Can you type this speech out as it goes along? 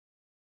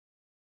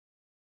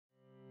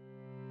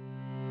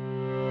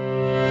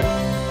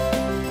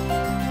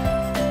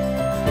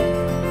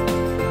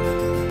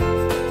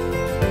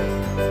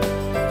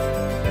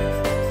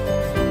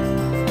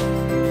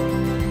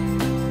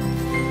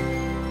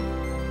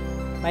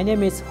My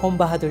name is Hom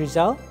Bahadur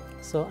Rijal.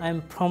 So I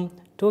am from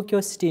Tokyo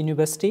City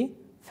University,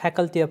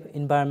 Faculty of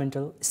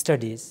Environmental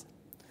Studies.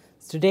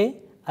 Today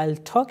I'll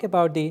talk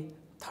about the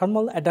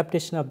thermal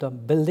adaptation of the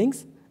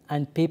buildings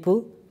and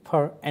people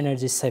for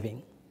energy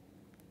saving.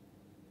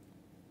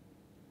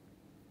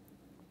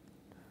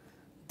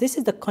 This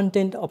is the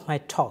content of my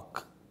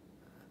talk.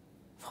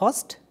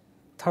 First,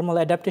 thermal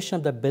adaptation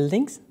of the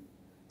buildings.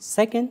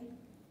 Second,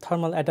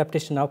 thermal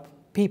adaptation of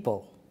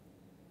people.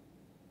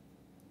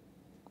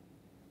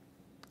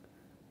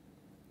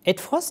 At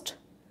first,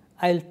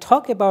 I'll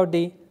talk about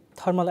the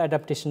thermal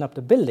adaptation of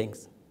the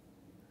buildings.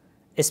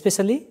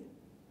 Especially,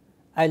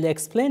 I'll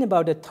explain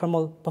about the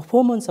thermal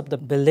performance of the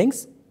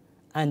buildings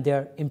and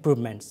their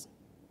improvements.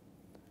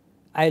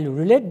 I'll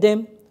relate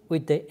them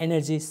with the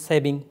energy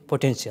saving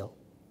potential.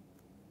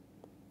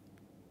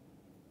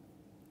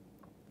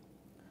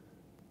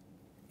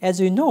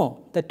 As we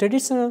know, the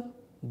traditional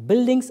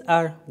buildings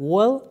are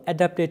well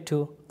adapted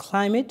to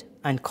climate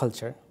and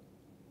culture.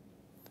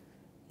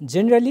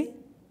 Generally,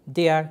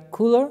 they are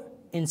cooler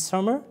in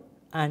summer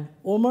and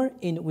warmer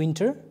in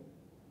winter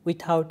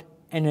without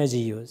energy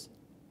use.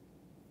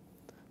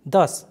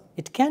 Thus,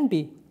 it can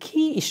be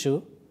key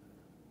issue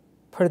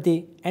for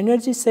the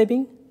energy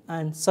saving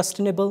and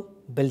sustainable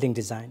building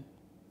design.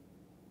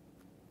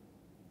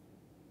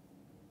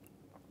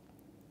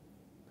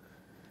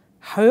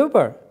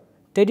 However,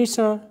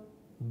 traditional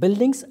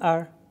buildings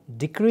are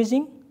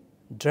decreasing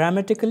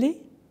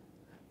dramatically,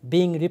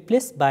 being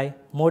replaced by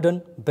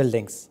modern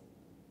buildings.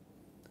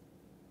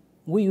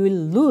 We will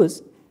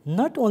lose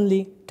not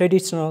only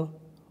traditional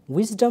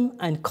wisdom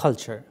and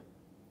culture,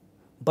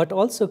 but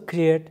also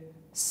create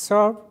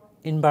sharp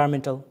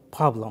environmental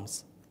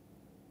problems.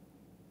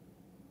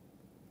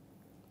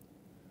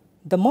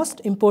 The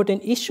most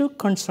important issue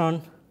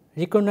concerns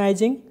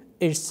recognizing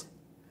its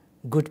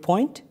good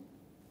point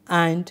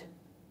and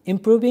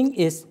improving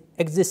its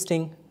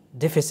existing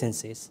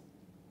deficiencies.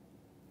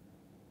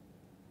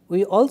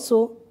 We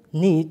also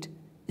need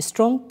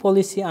strong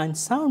policy and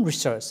sound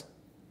research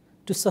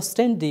to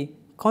sustain the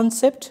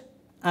concept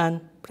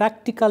and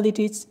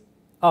practicalities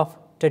of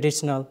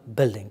traditional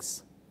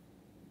buildings.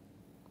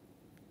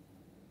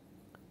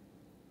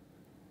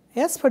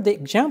 As for the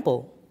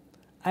example,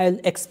 I'll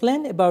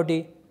explain about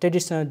the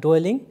traditional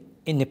dwelling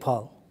in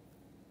Nepal.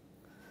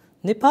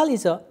 Nepal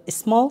is a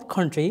small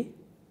country,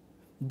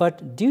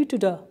 but due to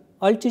the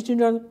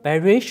altitudinal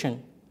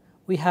variation,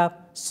 we have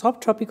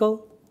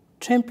subtropical,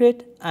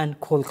 temperate, and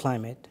cold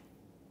climate.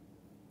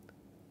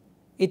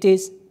 It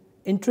is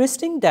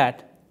interesting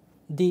that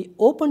the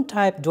open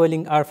type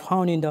dwelling are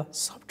found in the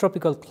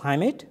subtropical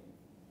climate,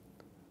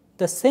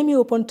 the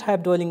semi-open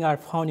type dwelling are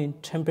found in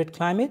temperate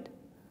climate,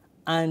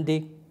 and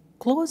the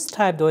closed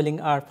type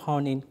dwelling are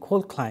found in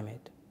cold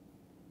climate.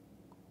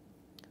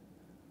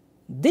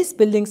 These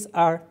buildings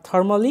are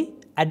thermally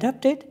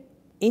adapted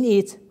in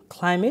its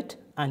climate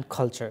and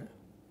culture.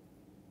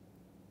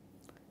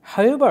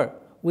 However,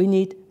 we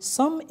need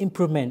some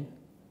improvement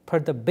for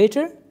the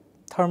better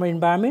thermal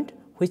environment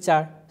which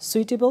are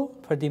suitable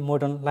for the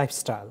modern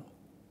lifestyle.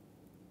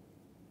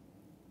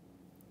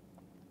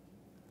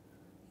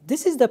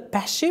 This is the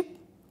passive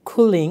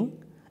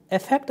cooling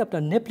effect of the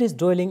Nepalese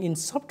dwelling in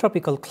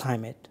subtropical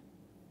climate.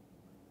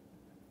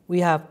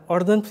 We have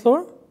earthen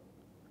floor,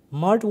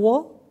 mud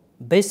wall,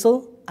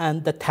 basal,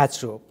 and the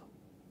thatch roof.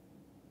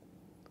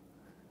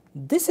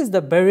 This is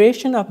the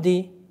variation of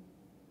the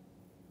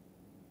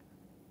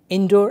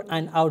indoor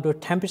and outdoor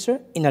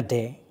temperature in a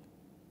day.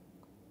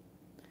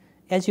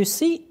 As you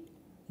see,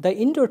 the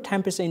indoor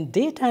temperature in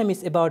daytime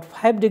is about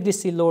 5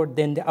 degrees C lower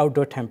than the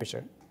outdoor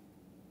temperature.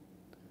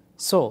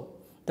 So,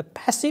 the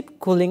passive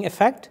cooling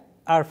effect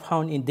are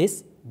found in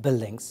these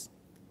buildings.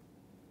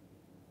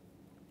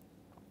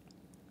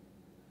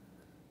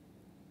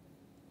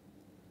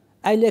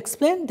 I'll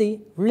explain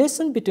the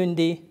relation between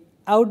the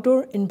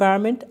outdoor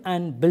environment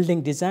and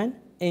building design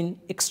in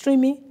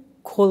extremely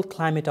cold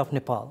climate of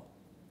Nepal.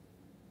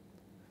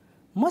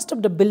 Most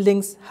of the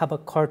buildings have a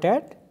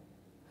courtyard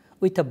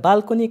with a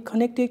balcony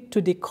connected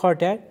to the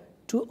courtyard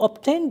to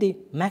obtain the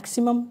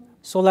maximum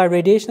solar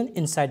radiation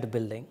inside the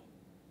building.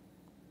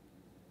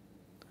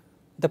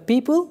 The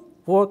people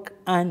work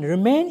and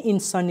remain in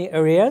sunny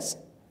areas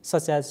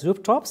such as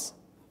rooftops,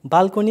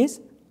 balconies,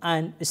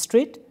 and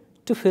street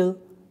to feel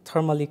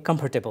thermally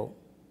comfortable.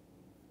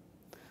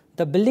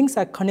 The buildings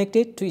are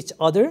connected to each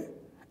other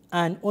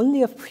and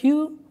only a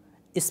few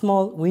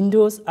small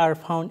windows are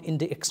found in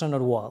the external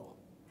wall.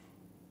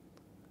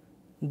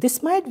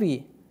 This might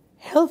be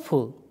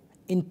helpful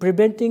in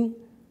preventing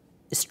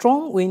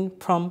strong wind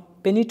from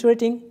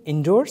penetrating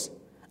indoors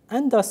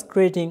and thus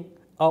creating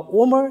a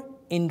warmer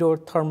indoor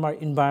thermal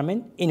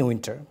environment in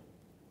winter.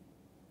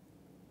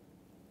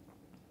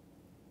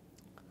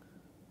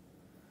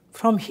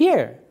 From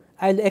here,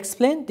 I'll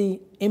explain the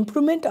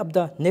improvement of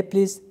the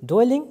Nepalese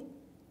dwelling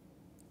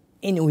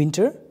in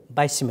winter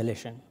by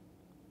simulation.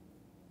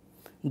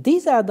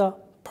 These are the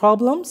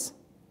problems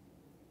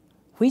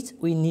which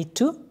we need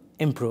to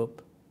improve.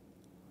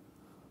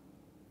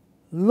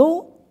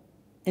 Low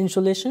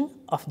insulation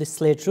of the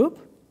slate roof,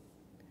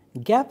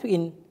 gap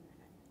in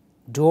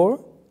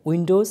door,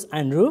 windows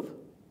and roof,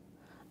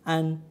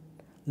 and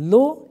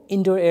low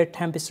indoor air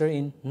temperature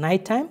in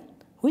nighttime,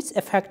 which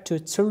affect to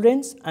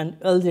children's and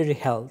elderly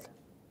health,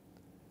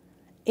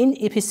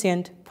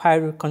 inefficient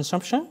firewood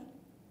consumption,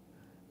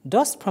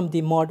 dust from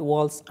the mud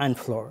walls and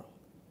floor.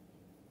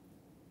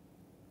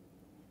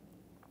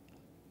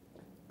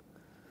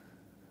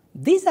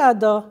 These are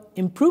the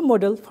improved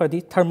model for the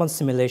thermal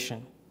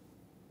simulation.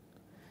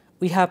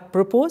 We have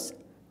proposed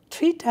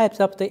 3 types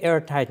of the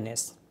air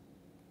tightness,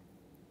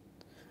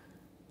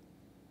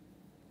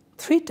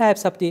 3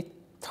 types of the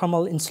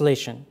thermal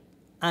insulation,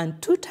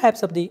 and 2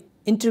 types of the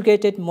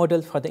integrated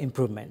model for the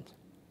improvement.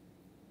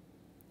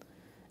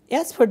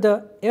 As for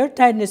the air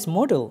tightness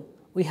model,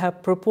 we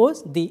have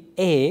proposed the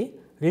A,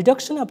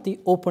 reduction of the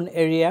open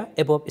area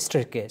above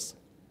staircase,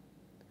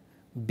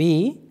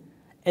 B,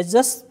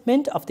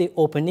 adjustment of the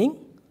opening,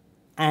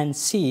 and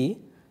C,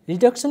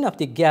 reduction of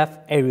the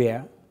gap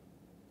area.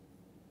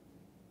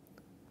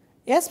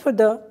 As for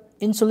the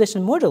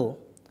insulation model,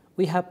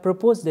 we have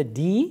proposed the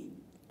D,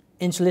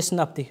 insulation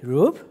of the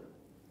roof,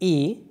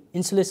 E,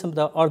 insulation of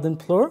the earthen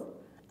floor,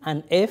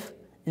 and F,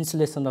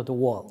 insulation of the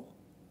wall.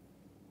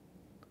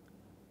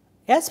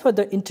 As for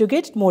the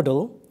integrated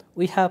model,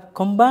 we have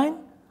combined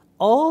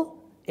all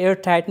air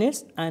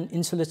tightness and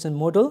insulation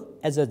model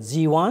as a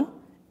G1,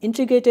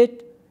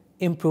 integrated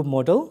improved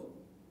model,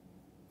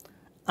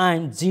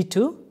 and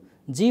G2,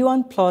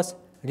 G1 plus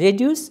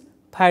reduce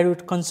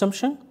firewood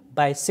consumption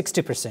by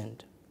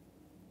 60%.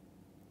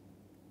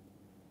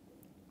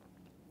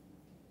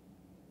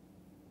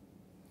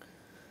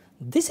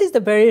 This is the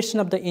variation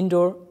of the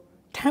indoor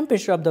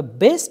temperature of the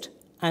best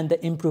and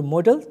the improved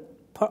model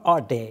per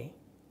our day.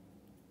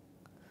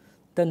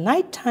 The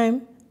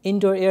nighttime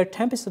indoor air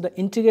temperature of the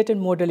integrated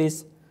model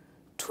is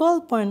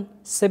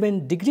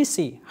 12.7 degrees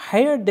C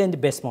higher than the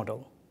base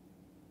model.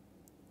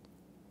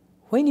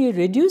 When you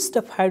reduce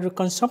the firewood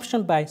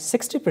consumption by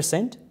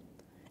 60%,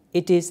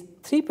 it is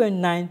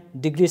 3.9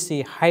 degrees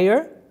C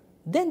higher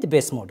than the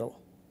base model.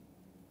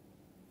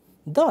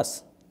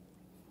 Thus,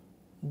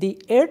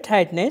 the air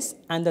tightness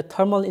and the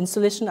thermal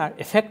insulation are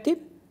effective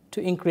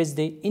to increase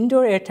the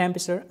indoor air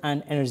temperature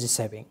and energy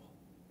saving.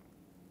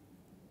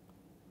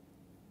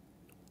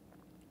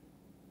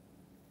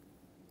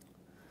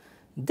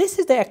 This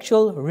is the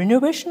actual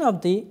renovation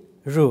of the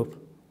roof,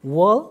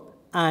 wall,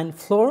 and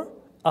floor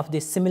of the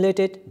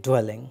simulated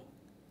dwelling.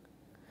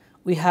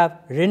 We have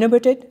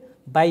renovated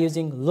by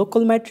using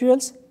local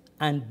materials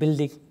and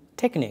building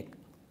technique.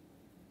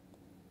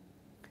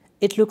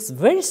 It looks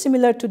very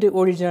similar to the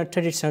original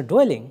traditional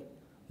dwelling,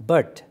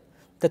 but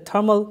the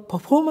thermal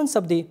performance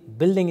of the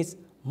building is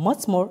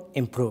much more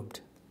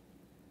improved.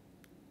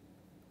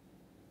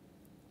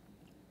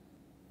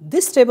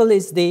 This table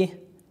is the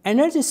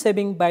energy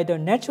saving by the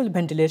natural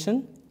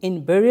ventilation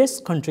in various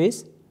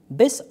countries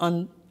based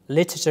on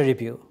literature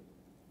review.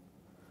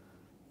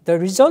 The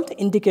result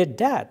indicate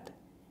that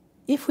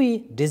if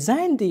we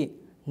design the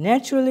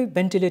naturally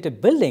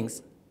ventilated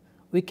buildings,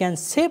 we can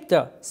save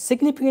the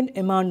significant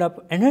amount of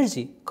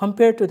energy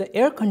compared to the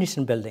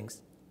air-conditioned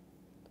buildings.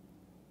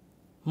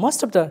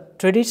 Most of the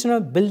traditional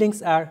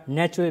buildings are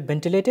naturally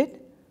ventilated,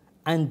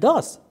 and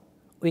thus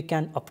we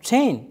can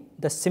obtain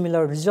the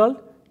similar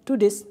result to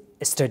these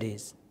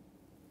studies.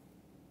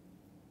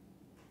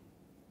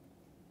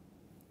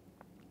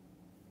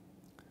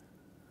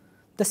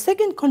 The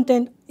second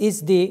content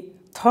is the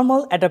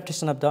thermal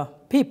adaptation of the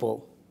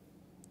people.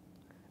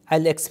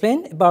 I'll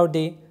explain about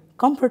the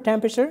comfort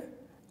temperature,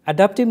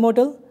 adaptive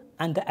model,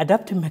 and the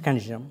adaptive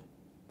mechanism.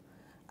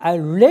 I'll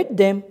relate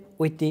them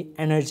with the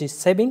energy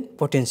saving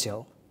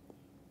potential.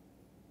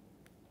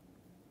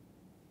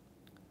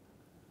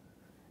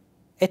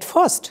 At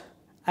first,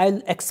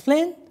 I'll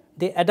explain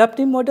the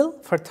adaptive model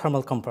for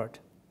thermal comfort.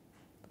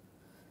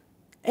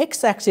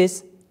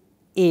 X-axis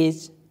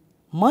is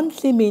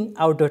monthly mean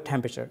outdoor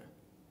temperature,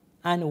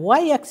 and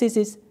y-axis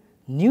is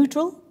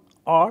neutral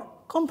or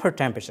comfort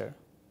temperature.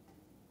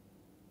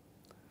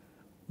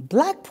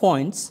 Black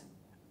points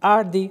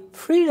are the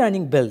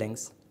free-running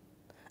buildings,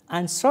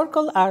 and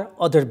circle are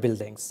other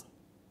buildings.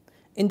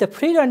 In the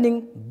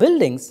free-running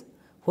buildings,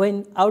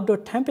 when outdoor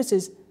temperature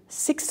is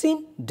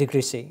 16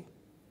 degrees C,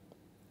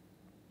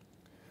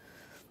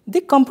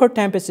 the comfort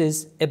temperature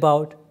is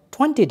about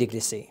 20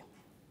 degrees C.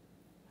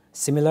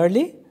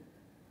 Similarly,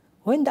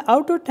 when the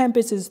outdoor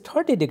temperature is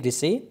 30 degrees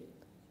C,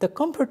 the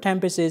comfort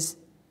temperature is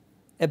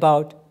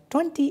about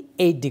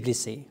 28 degrees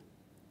C.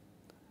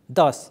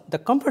 Thus, the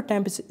comfort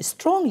temperature is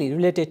strongly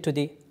related to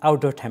the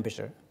outdoor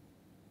temperature.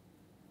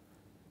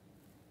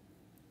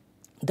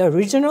 The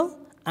regional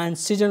and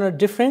seasonal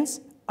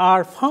difference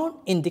are found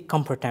in the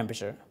comfort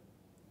temperature.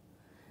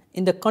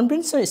 In the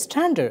conventional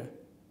standard,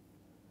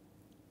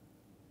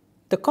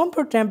 the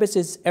comfort temperature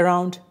is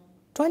around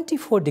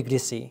 24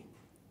 degrees C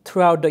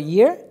throughout the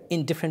year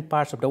in different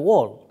parts of the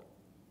world.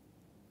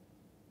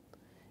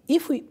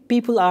 If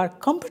people are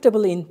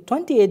comfortable in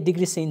 28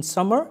 degrees C in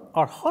summer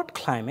or hot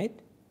climate,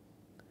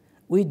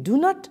 we do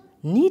not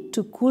need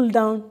to cool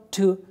down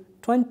to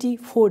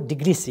 24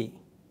 degrees C.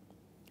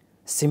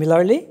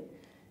 Similarly,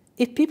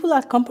 if people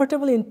are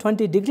comfortable in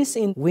 20 degrees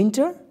in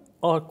winter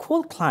or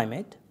cold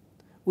climate,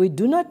 we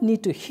do not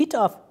need to heat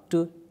up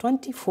to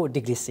 24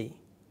 degrees C.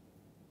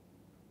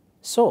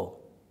 So,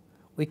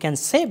 we can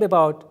save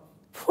about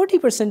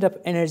 40% of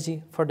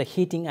energy for the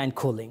heating and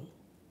cooling.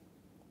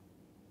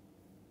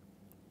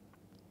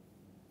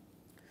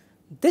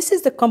 This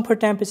is the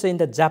comfort temperature in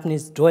the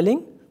Japanese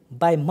dwelling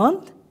by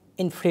month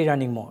in free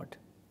running mode.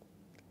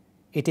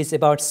 It is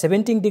about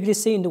 17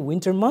 degrees C in the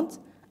winter months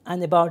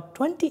and about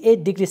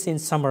 28 degrees C in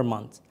summer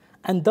months,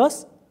 and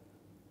thus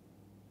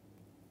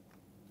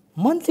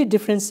monthly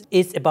difference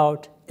is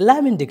about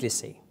 11 degrees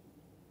C.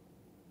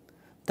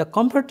 The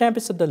comfort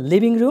temperature of the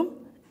living room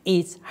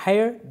is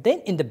higher than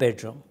in the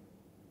bedroom.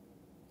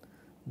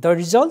 The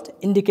result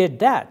indicates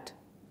that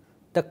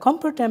the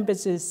comfort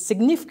temperature is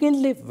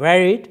significantly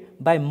varied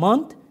by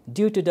month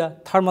due to the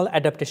thermal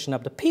adaptation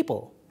of the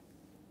people.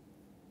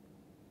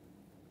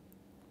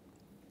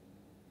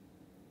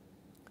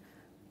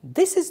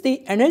 This is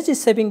the energy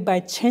saving by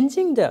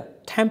changing the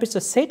temperature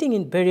setting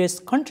in various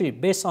countries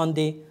based on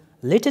the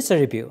literature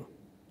review.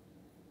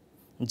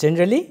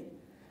 Generally,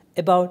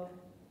 about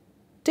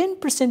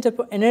 10%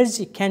 of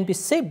energy can be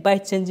saved by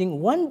changing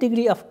 1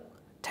 degree of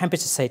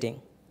temperature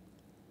setting.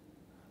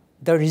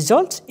 The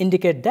results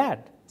indicate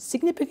that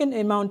significant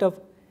amount of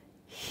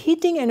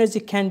heating energy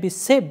can be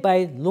saved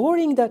by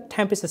lowering the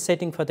temperature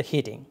setting for the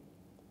heating.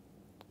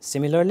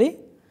 Similarly,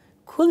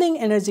 cooling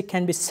energy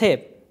can be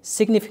saved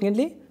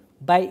significantly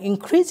by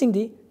increasing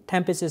the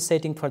temperature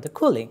setting for the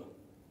cooling.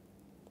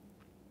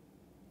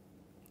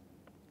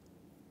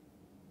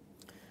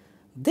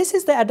 This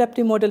is the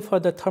adaptive model for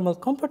the thermal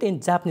comfort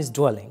in Japanese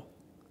dwelling.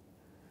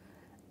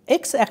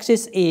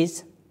 X-axis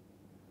is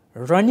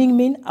running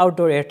mean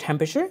outdoor air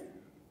temperature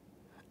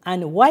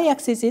and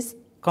y-axis is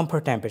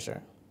comfort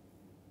temperature.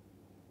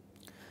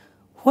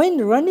 When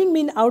running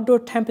mean outdoor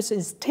temperature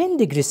is 10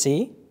 degrees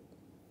C,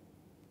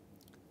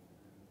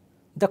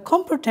 the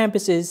comfort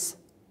temperature is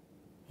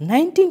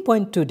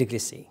 19.2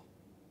 degrees C.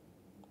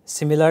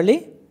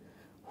 Similarly,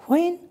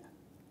 when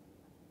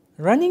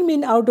running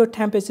mean outdoor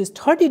temperature is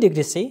 30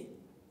 degrees C,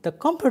 the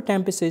comfort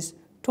temperature is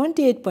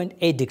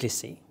 28.8 degrees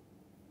C.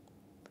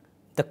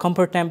 The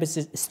comfort temperature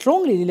is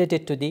strongly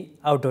related to the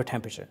outdoor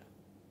temperature.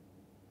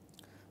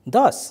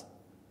 Thus,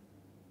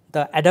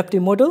 the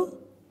adaptive model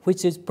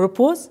which is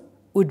proposed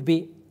would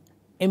be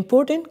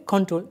important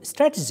control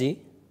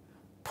strategy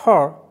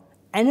for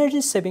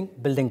energy saving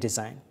building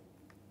design.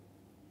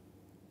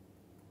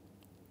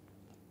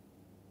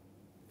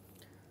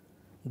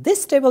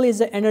 This table is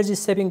the energy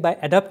saving by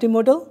adaptive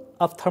model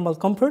of thermal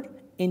comfort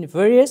in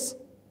various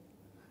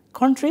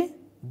countries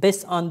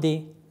based on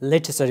the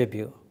literature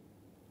review.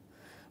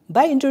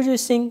 By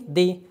introducing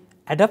the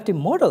adaptive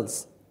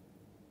models,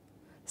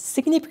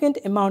 significant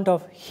amount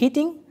of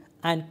heating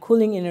and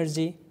cooling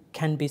energy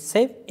can be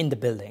saved in the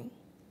building.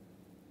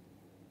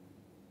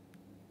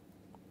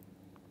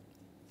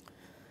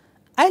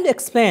 I'll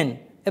explain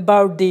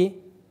about the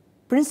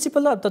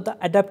principle of the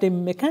adaptive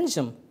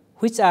mechanism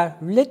which are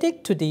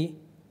related to the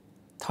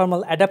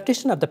thermal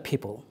adaptation of the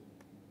people.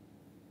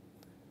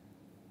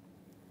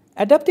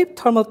 Adaptive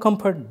thermal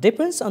comfort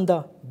depends on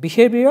the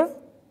behavioral,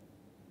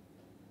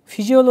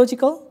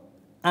 physiological,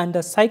 and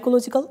the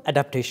psychological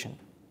adaptation.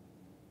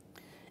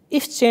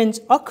 If change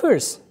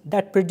occurs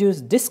that produce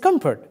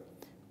discomfort,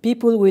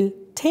 people will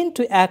tend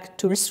to act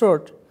to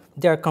restore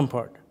their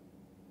comfort.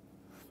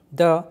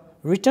 The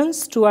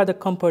returns toward the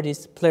comfort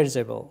is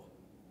pleasurable.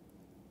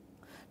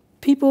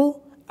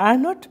 People are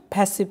not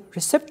passive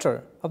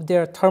receptors of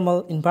their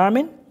thermal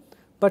environment,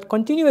 but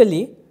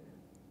continually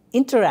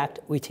interact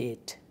with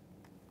it.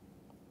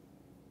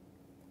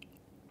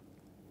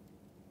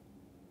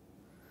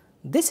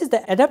 This is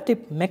the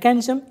adaptive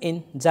mechanism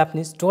in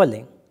Japanese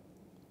dwelling.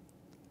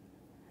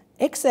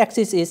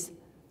 X-axis is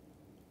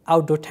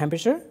outdoor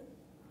temperature,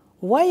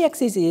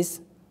 y-axis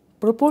is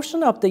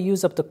proportion of the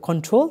use of the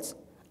controls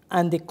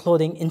and the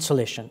clothing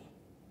insulation.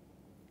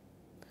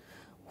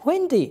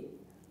 When the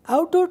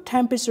outdoor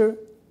temperature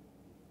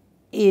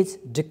is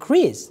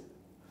decreased,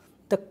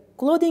 the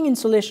clothing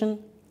insulation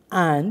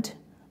and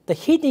the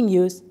heating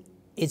use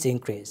is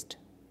increased.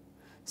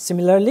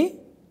 Similarly,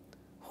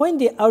 when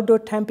the outdoor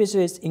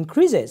temperature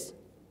increases,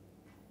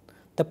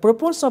 the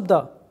proportion of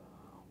the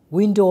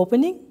window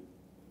opening,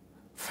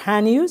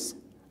 fan use,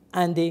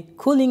 and the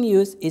cooling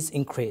use is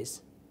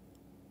increased.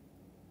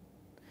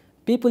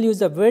 People use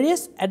the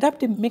various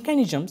adaptive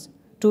mechanisms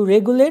to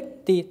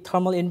regulate the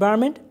thermal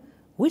environment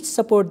which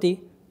support the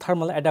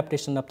thermal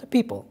adaptation of the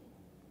people.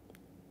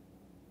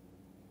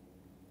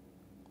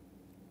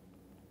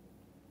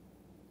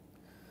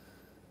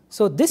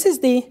 So this is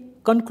the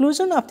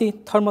conclusion of the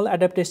thermal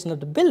adaptation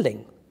of the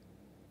building.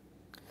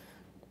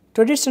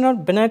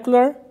 Traditional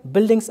vernacular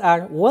buildings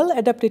are well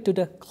adapted to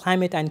the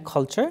climate and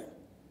culture.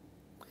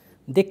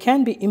 They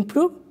can be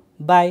improved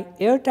by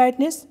air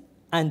tightness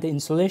and the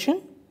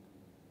insulation.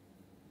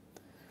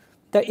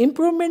 The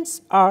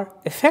improvements are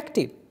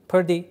effective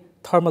for the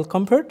thermal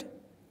comfort,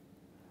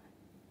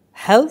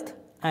 health,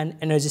 and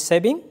energy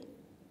saving.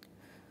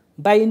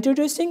 By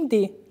introducing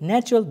the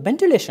natural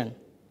ventilation,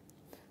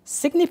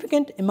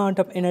 significant amount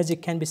of energy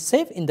can be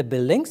saved in the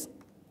buildings.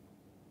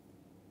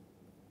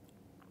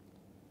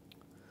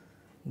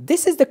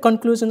 This is the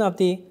conclusion of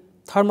the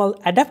thermal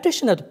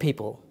adaptation of the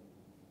people.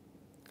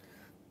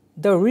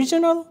 The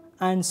regional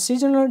and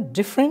seasonal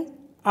difference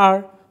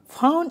are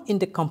found in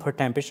the comfort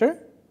temperature.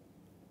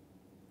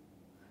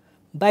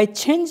 By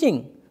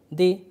changing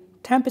the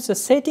temperature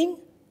setting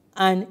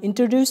and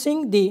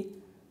introducing the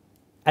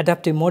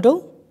adaptive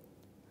model,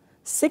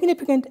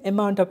 significant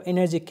amount of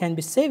energy can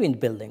be saved in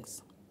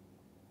buildings.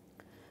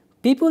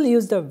 People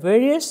use the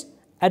various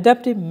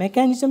adaptive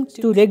mechanisms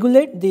to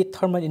regulate the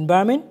thermal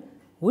environment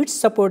which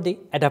support the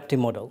adaptive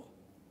model.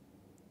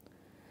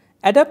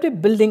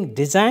 Adaptive building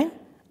design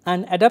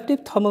and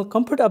adaptive thermal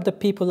comfort of the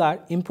people are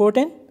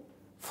important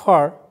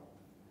for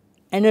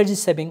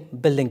energy-saving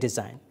building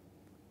design.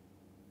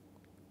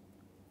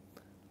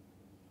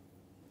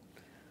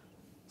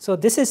 So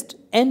this is the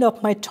end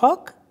of my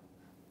talk.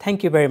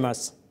 Thank you very much.